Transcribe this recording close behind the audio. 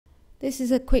This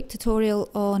is a quick tutorial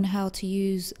on how to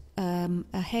use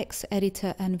a hex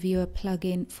editor and viewer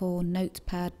plugin for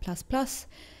Notepad++.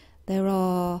 There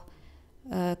are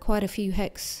quite a few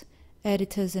hex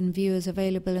editors and viewers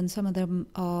available, and some of them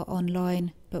are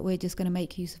online, but we're just going to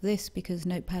make use of this because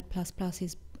Notepad++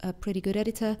 is a pretty good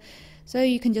editor. So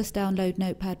you can just download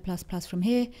Notepad++ from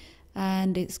here,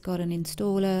 and it's got an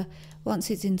installer.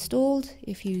 Once it's installed,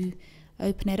 if you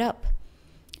open it up,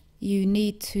 you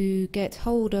need to get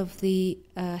hold of the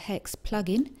hex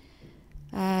plugin.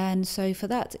 And so for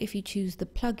that, if you choose the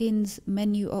plugins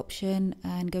menu option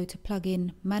and go to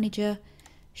plugin manager,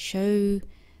 show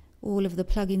all of the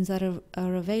plugins that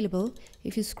are available.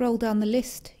 If you scroll down the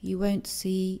list, you won't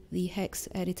see the hex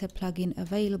editor plugin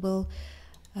available.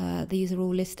 These are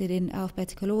all listed in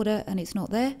alphabetical order and it's not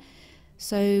there.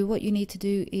 So what you need to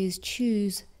do is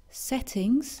choose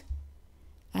settings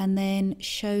and then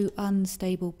show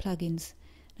unstable plugins.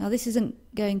 Now this isn't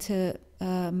going to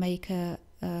make a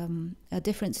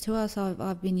difference to us.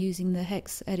 I've been using the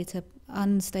hex editor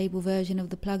unstable version of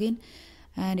the plugin,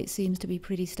 and it seems to be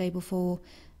pretty stable for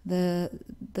the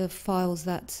files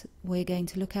that we're going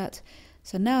to look at.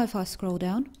 So now if I scroll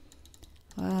down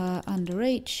under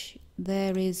H,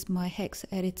 there is my hex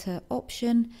editor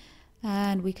option,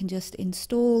 and we can just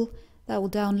install. That will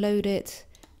download it.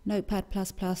 Notepad++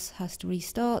 has to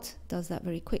restart, does that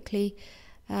very quickly,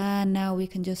 and now we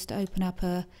can just open up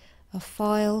a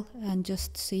file and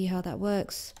just see how that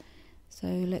works. So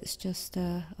let's just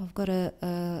I've got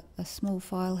a small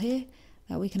file here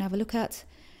that we can have a look at.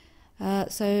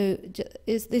 So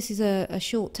this is a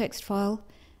short text file,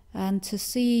 and to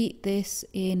see this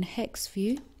in hex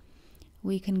view,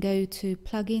 we can go to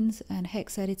plugins and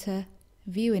hex editor,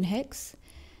 view in hex,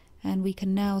 and we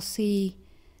can now see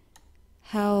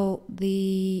how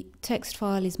the text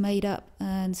file is made up.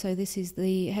 And so this is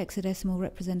the hexadecimal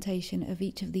representation of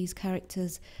each of these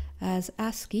characters as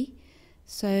ASCII.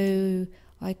 So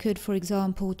I could, for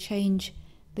example, change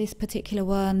this particular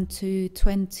one to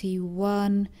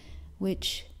 21,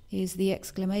 which is the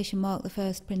exclamation mark, the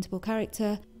first printable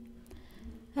character.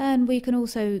 And we can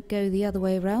also go the other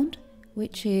way around,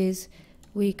 which is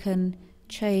we can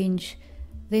change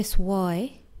this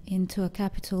Y into a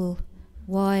capital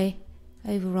Y,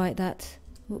 overwrite that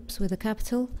with a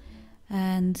capital,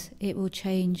 and it will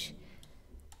change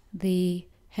the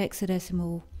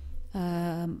hexadecimal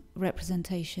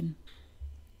representation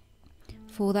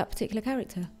for that particular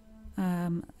character,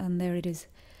 and there it is.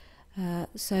 And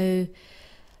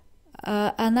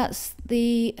that's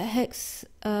the hex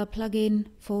plugin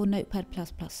for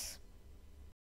Notepad++.